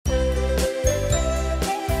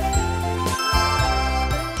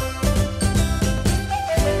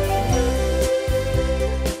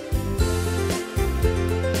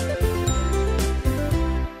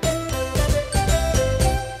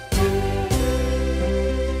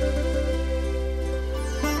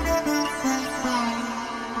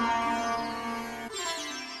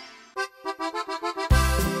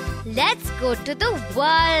go to the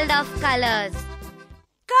world of colors.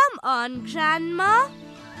 Come on, Grandma.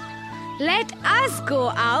 Let us go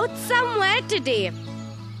out somewhere today.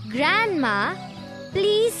 Grandma,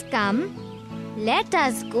 please come. Let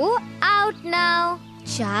us go out now.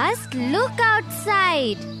 Just look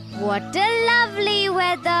outside. What a lovely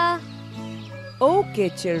weather. Okay,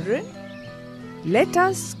 children. Let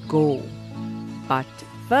us go. But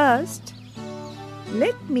first,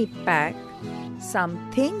 let me pack some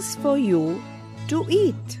things for you to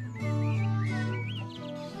eat.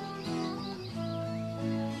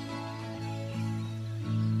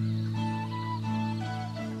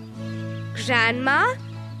 Grandma,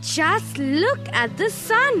 just look at the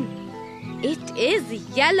sun. It is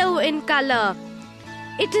yellow in color.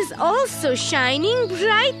 It is also shining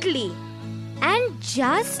brightly. And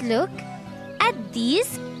just look at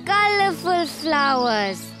these colorful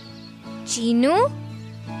flowers. Chinu,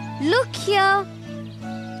 look here.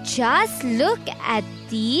 Just look at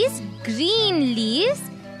these green leaves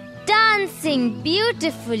dancing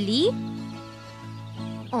beautifully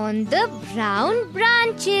on the brown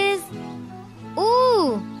branches.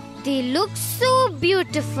 Ooh, they look so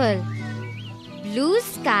beautiful. Blue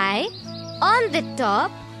sky on the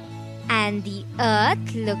top and the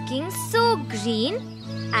earth looking so green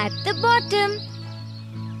at the bottom.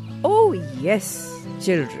 Oh yes,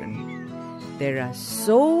 children. There are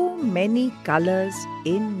so many colors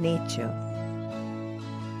in nature.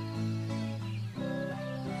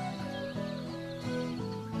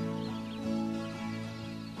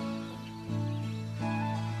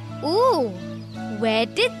 Ooh, where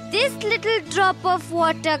did this little drop of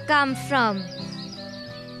water come from?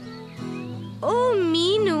 Oh,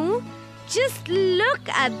 Meenu, just look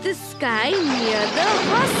at the sky near the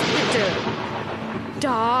hospital.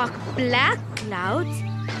 Dark black clouds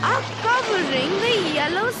are covering the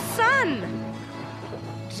yellow sun.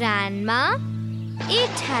 Grandma,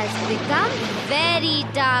 it has become very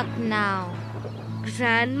dark now.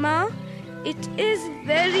 Grandma, it is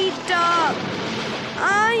very dark.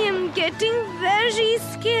 I am getting very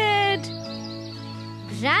scared.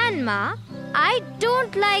 Grandma, I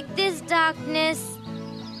don't like this darkness.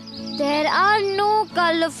 There are no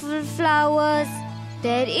colorful flowers.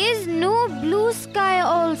 There is no blue sky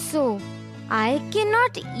also. I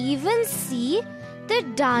cannot even see the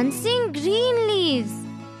dancing green leaves.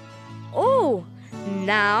 Oh,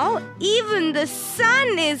 now even the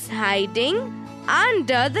sun is hiding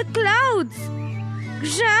under the clouds.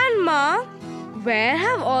 Grandma, where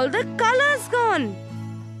have all the colors gone?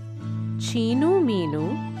 Chinu,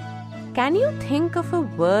 Meenu, can you think of a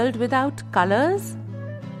world without colors?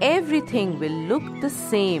 Everything will look the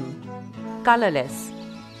same, colorless.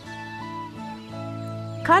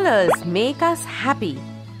 Colors make us happy.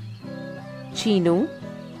 Chinu,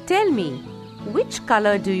 tell me, which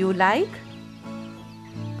color do you like?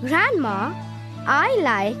 Grandma, I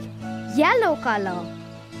like yellow color.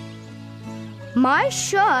 My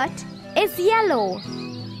shirt is yellow.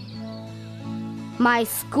 My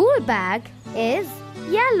school bag is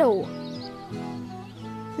yellow.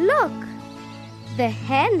 Look, the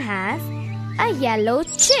hen has a yellow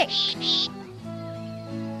chick.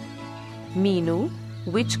 Meenu,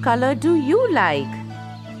 which color do you like?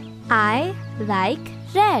 I like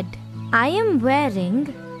red. I am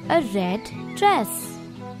wearing a red dress.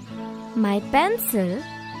 My pencil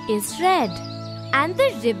is red and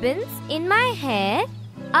the ribbons in my hair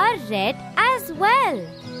are red as well.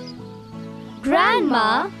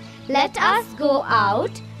 Grandma, let us go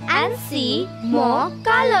out and see more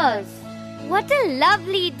colors. What a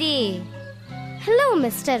lovely day. Hello,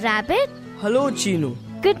 Mr. Rabbit. Hello, Chinu.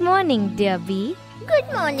 Good morning, dear bee.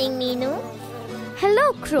 Good morning, Meenu.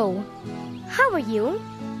 Hello, Crow. How are you?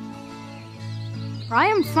 I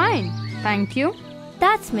am fine, thank you.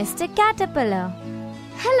 That's Mr. Caterpillar.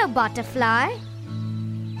 Hello, Butterfly.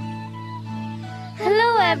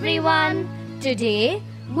 Hello, everyone. Today,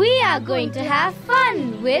 we are going to have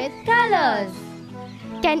fun with colors.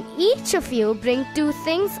 Can each of you bring 2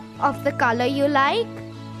 things of the color you like?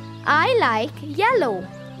 I like yellow,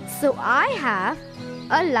 so I have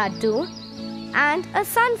a laddu and a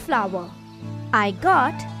sunflower. I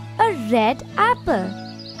got a red apple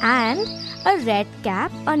and a red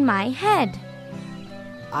cap on my head.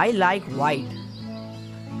 I like white.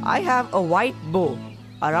 I have a white bow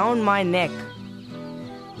around my neck.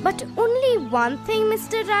 But only one thing,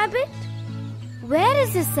 Mr. Rabbit? Where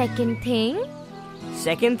is the second thing?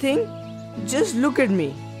 Second thing, just look at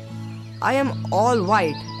me. I am all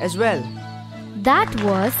white as well. That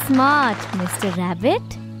was smart, Mr.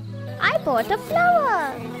 Rabbit. I bought a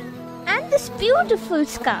flower and this beautiful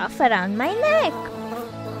scarf around my neck.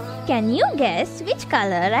 Can you guess which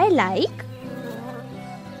color I like?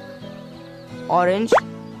 Orange.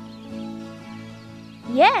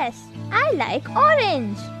 Yes, I like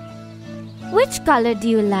orange. Which color do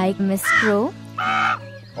you like, Miss Crow?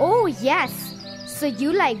 Oh, yes. So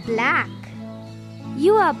you like black.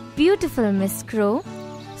 You are beautiful, Miss Crow.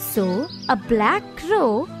 So, a black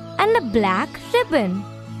crow and a black ribbon.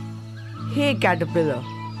 Hey Caterpillar,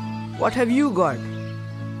 what have you got?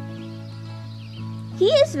 He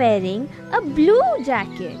is wearing a blue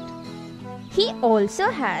jacket. He also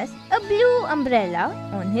has a blue umbrella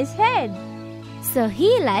on his head. So,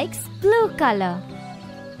 he likes blue color.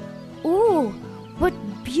 Oh, what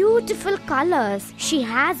beautiful colors she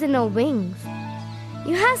has in her wings.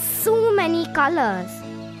 You have so many colors.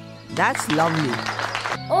 That's lovely.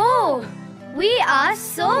 Oh, we are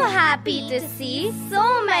so happy to see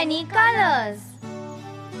so many colors.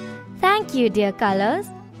 Thank you, dear colors.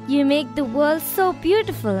 You make the world so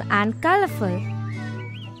beautiful and colorful.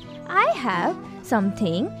 I have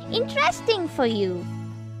something interesting for you.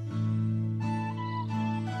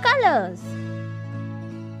 Colors.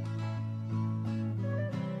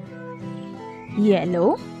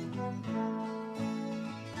 Yellow,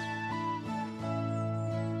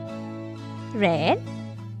 red,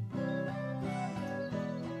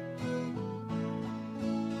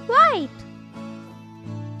 white.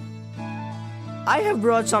 I have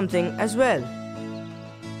brought something as well.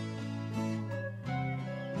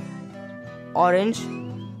 Orange,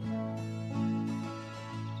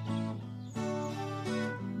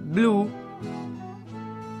 blue,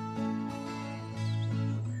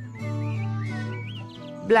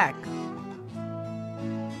 black.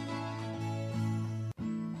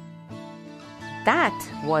 That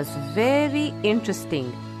was very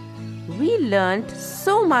interesting. We learned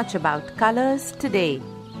so much about colors today.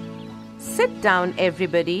 Sit down,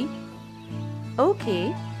 everybody.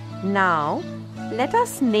 Okay, now let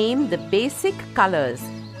us name the basic colors.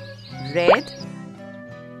 Red,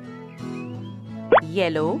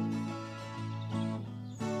 yellow,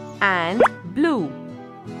 and blue.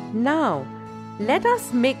 Now, let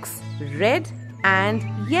us mix red and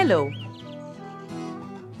yellow.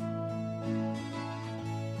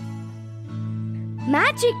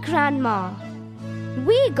 Magic, Grandma.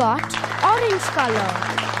 We got orange color.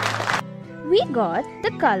 We got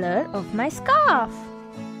the color of my scarf.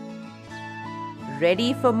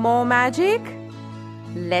 Ready for more magic?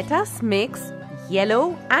 Let us mix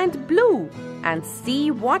yellow and blue and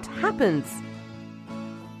see what happens.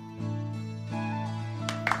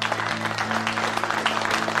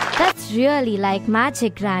 That's really like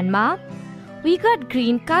magic, Grandma. We got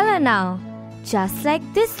green color now, just like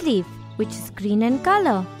this leaf, which is green in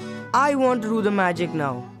color. I want to do the magic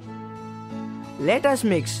now. Let us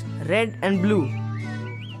mix red and blue.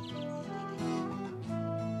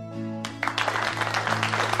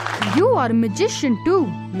 You are a magician too,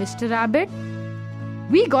 Mr. Rabbit.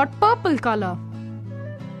 We got purple color.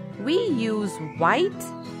 We use white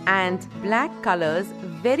and black colors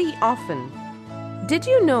very often. Did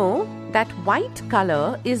you know that white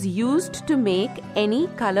color is used to make any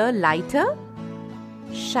color lighter?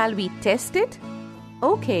 Shall we test it?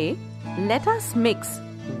 Okay, let us mix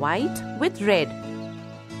white with red.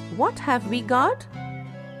 What have we got?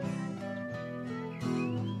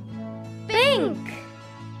 Pink.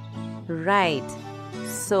 Right.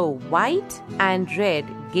 So white and red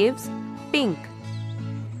gives pink.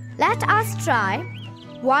 Let us try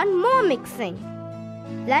one more mixing.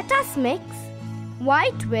 Let us mix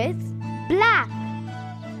white with black.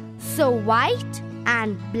 So white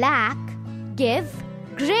and black give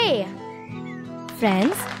grey.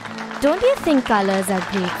 Friends, don't you think colors are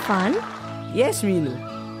great fun? Yes, Meenu.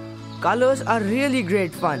 Colors are really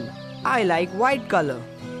great fun. I like white color.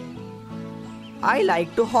 I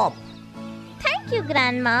like to hop. Thank you,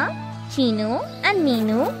 Grandma, Chinu and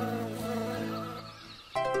Meenu.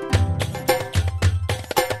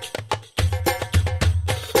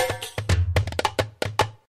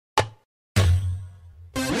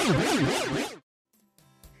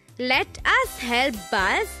 Let us help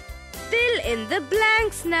Buzz fill in the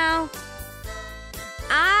blanks now.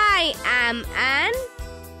 I am an,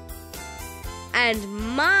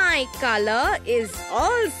 and my color is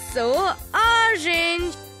also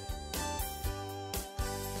orange.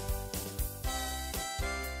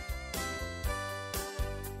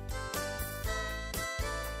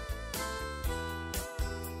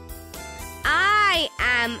 I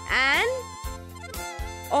am an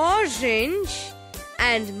orange.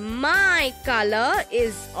 And my color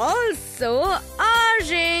is also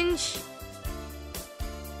orange.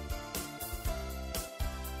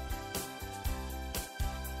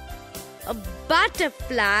 A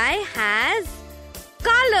butterfly has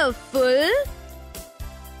colorful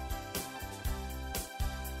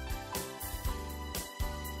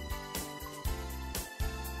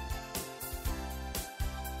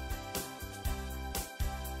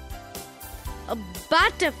A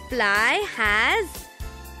butterfly has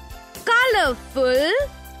colorful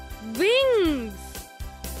wings.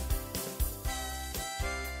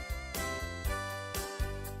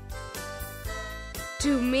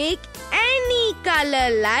 To make any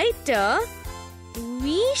color lighter,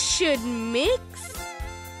 we should mix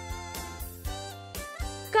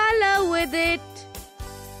color with it.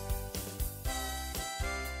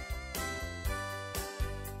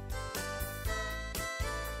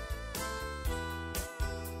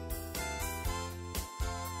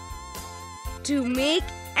 To make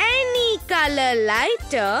any color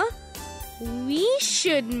lighter, we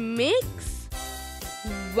should mix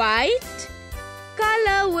white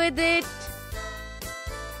color with it.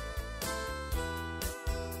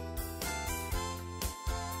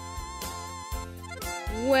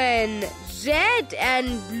 When red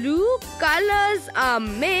and blue colors are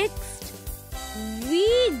mixed, we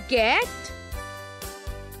get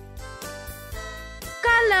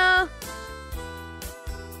color.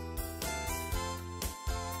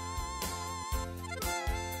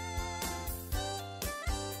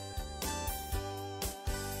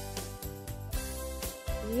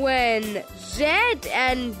 When red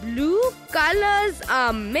and blue colors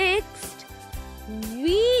are mixed,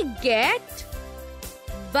 we get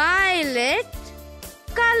violet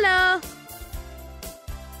color.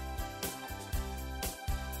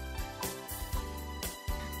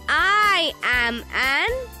 I am an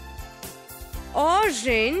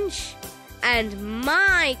orange and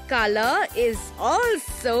my color is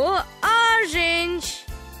also orange.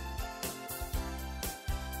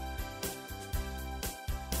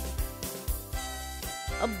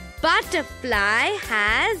 A butterfly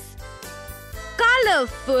has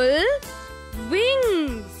colorful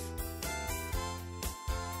wings.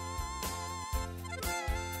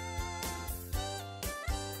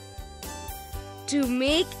 To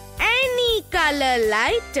make any color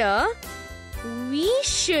lighter, we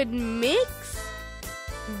should mix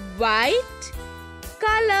white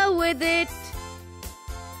color with it.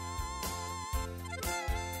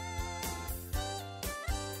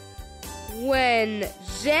 When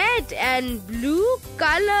red and blue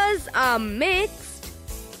colors are mixed,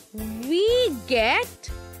 we get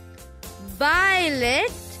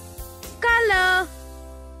violet color.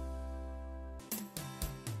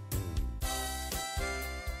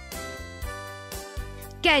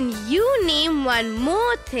 Can you name one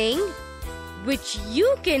more thing which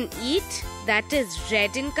you can eat that is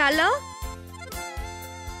red in color?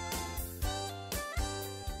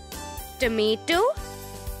 Tomato,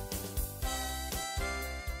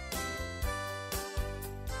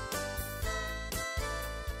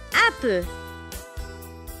 apple,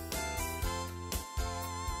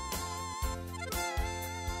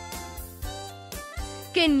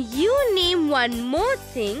 can you name one more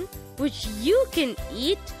thing which you can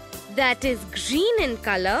eat that is green in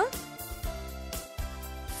color?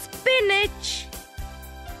 Spinach,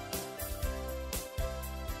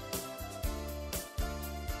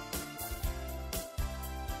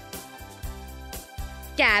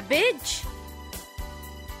 cabbage,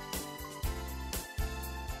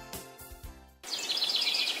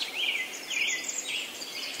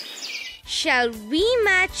 shall we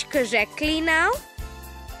match correctly now?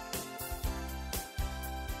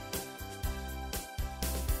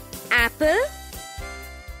 Apple,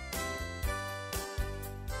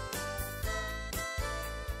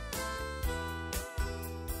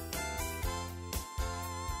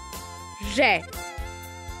 red,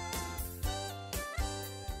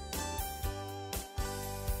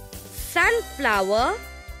 sunflower,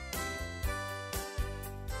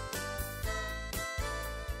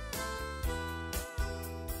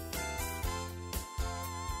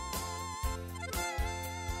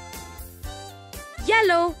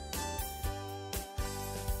 yellow,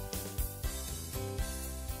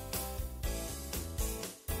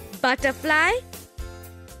 butterfly,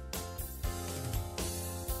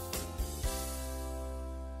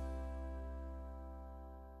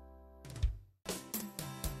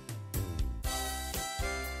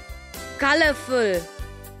 colorful,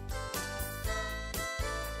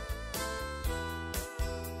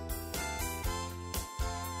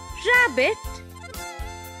 rabbit,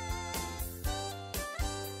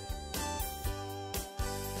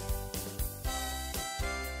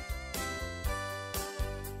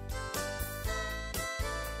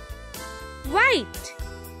 white,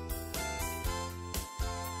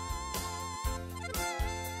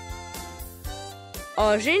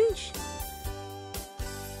 orange,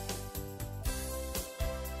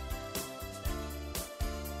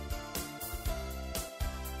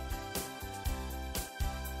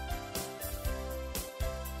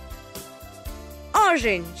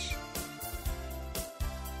 Orange.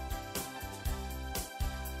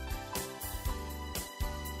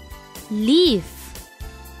 Leaf.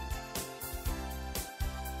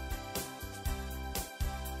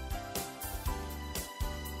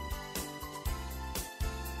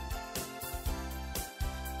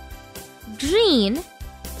 Green.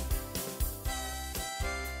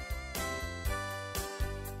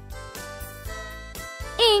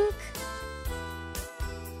 Ink.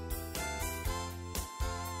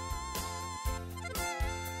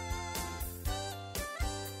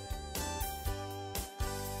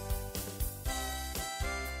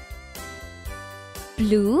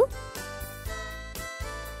 Blue.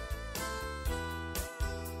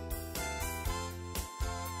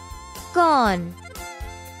 Corn.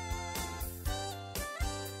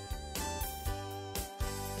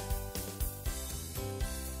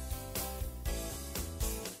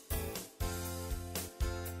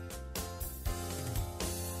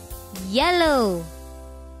 Yellow.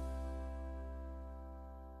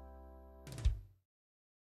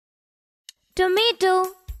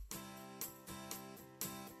 Tomato.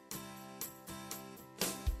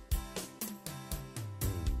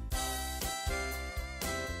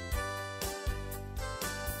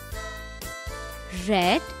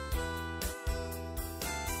 Red.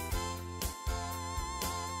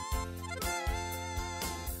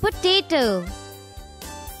 Potato.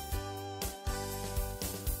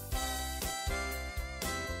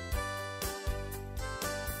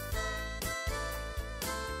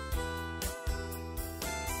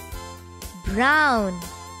 Brown.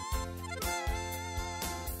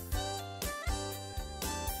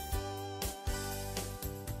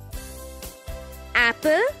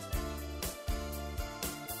 Apple.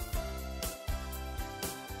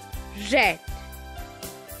 Red.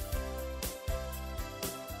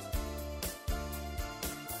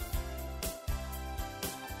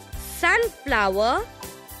 Sunflower.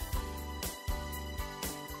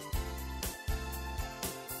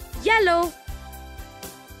 Yellow.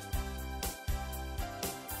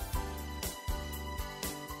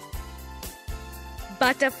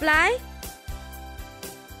 Butterfly.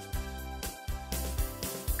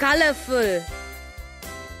 Colorful.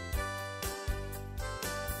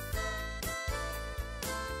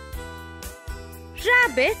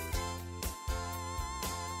 Rabbit.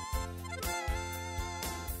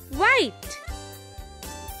 White.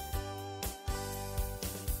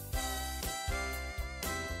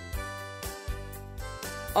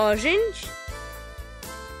 Orange.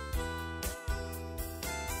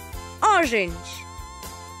 Orange.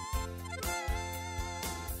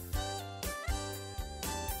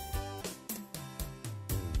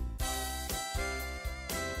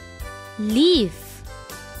 Leaf.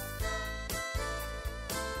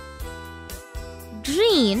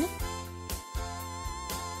 Green.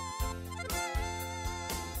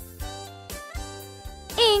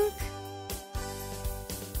 Ink.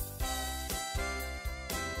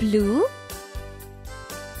 Blue.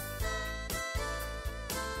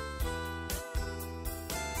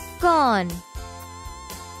 Corn.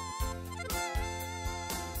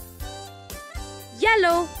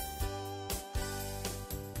 Yellow.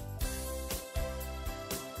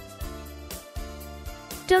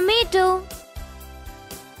 Tomato.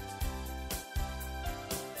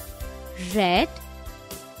 Red.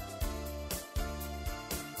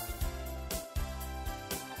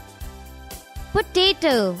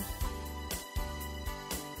 Potato.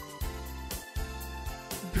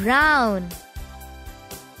 Brown.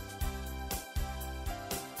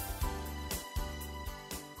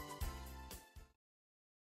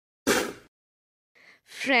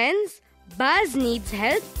 Friends, Buzz needs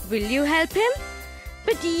help. Will you help him?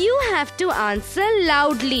 But you have to answer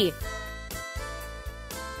loudly.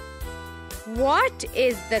 What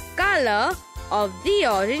is the color of the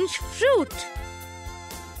orange fruit?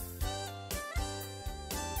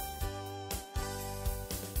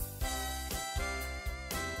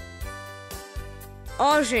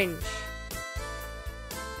 Orange.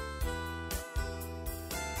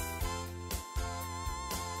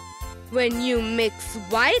 When you mix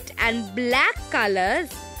white and black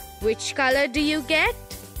colors, which color do you get?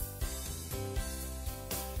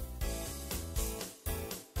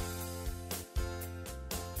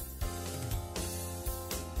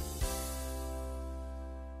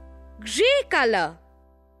 Gray color.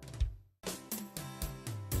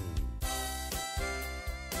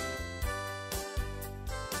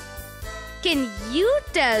 Can you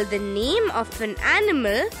tell the name of an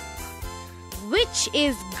animal which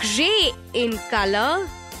is grey in color?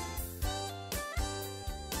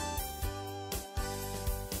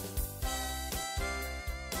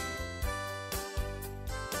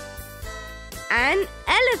 an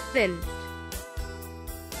elephant.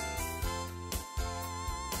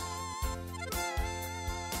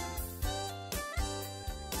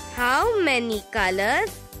 How many colors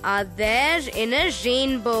are there in a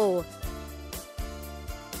rainbow?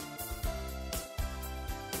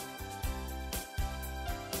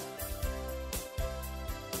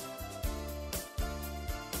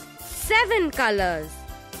 Seven colors.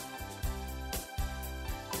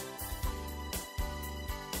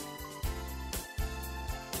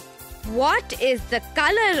 What is the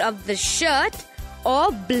color of the shirt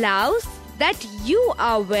or blouse that you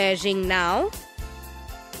are wearing now?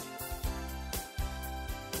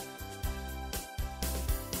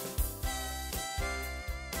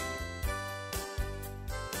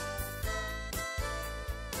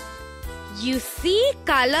 You see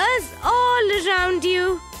colors all around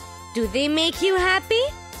you. Do they make you happy?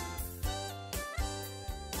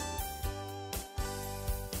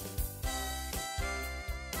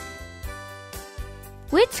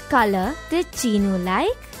 Which color did Chinu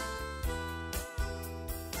like?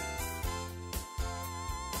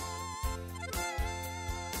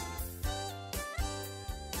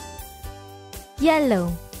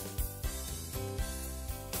 Yellow.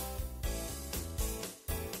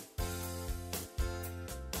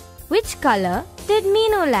 Which color did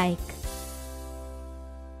Meenu like?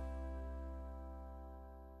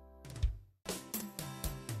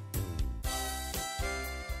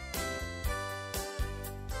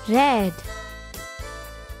 Red.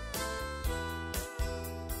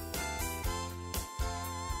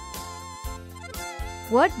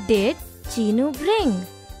 What did Chinu bring?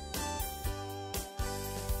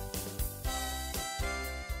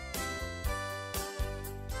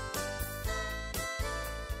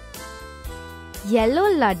 Yellow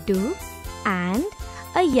laddu and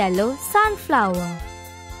a yellow sunflower.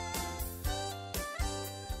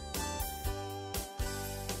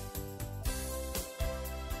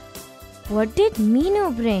 What did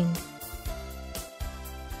Meenu bring?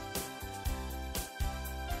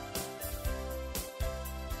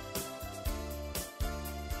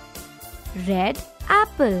 Red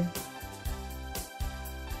apple.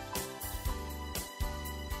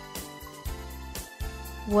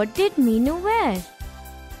 What did Meenu wear?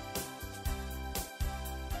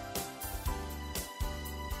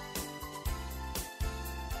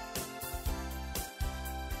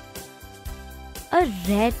 A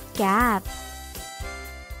red cap.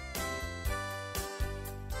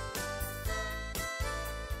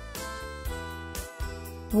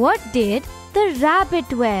 What did the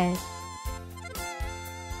rabbit wear?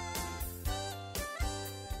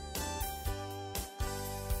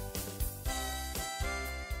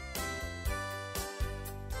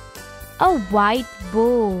 A white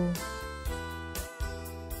bow.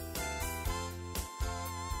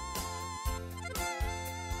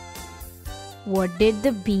 What did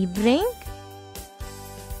the bee bring?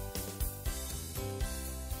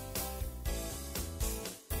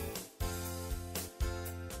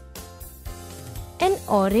 An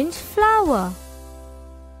orange flower.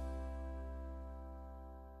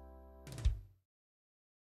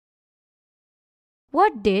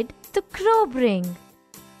 What did the crow bring?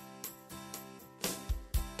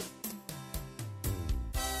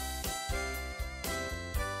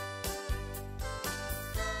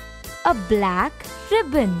 A black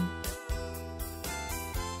ribbon.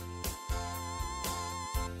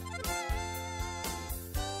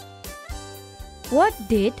 What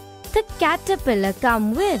did the caterpillar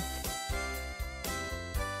come with?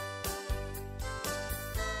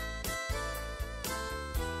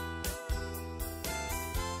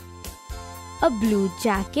 A blue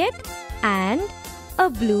jacket and a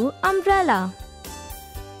blue umbrella.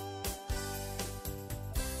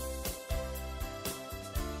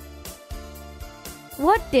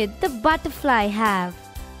 What did the butterfly have?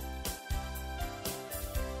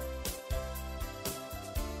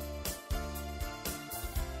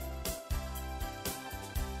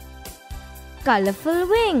 Colorful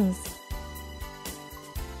wings.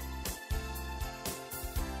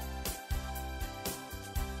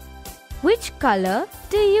 Which color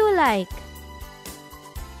do you like?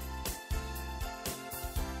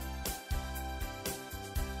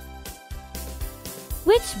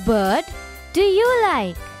 Which bird do you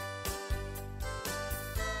like?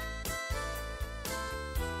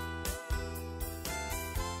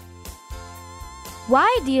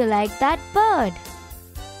 Why do you like that bird?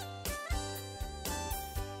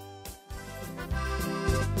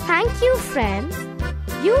 Thank you, friends.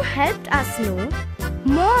 You helped us know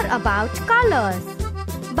more about colors.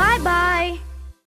 Bye-bye.